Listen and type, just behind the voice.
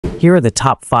Here are the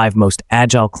top 5 most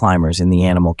agile climbers in the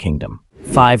animal kingdom.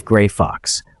 5. Gray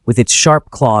fox. With its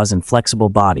sharp claws and flexible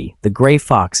body, the gray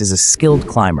fox is a skilled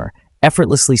climber,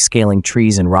 effortlessly scaling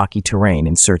trees and rocky terrain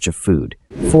in search of food.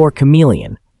 4.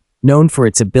 Chameleon. Known for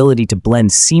its ability to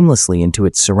blend seamlessly into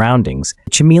its surroundings,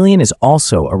 the chameleon is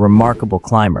also a remarkable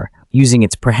climber, using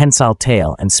its prehensile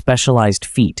tail and specialized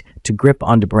feet to grip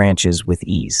onto branches with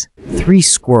ease. 3.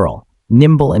 Squirrel.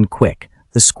 Nimble and quick,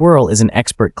 the squirrel is an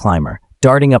expert climber,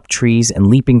 darting up trees and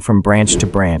leaping from branch to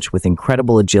branch with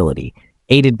incredible agility,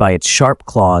 aided by its sharp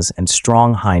claws and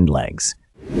strong hind legs.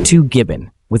 2.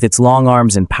 Gibbon. With its long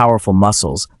arms and powerful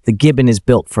muscles, the gibbon is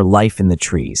built for life in the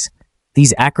trees.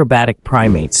 These acrobatic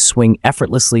primates swing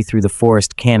effortlessly through the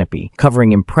forest canopy,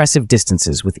 covering impressive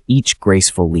distances with each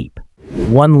graceful leap.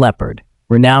 1. Leopard.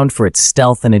 Renowned for its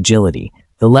stealth and agility,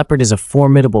 the leopard is a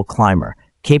formidable climber,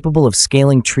 capable of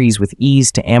scaling trees with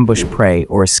ease to ambush prey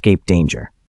or escape danger.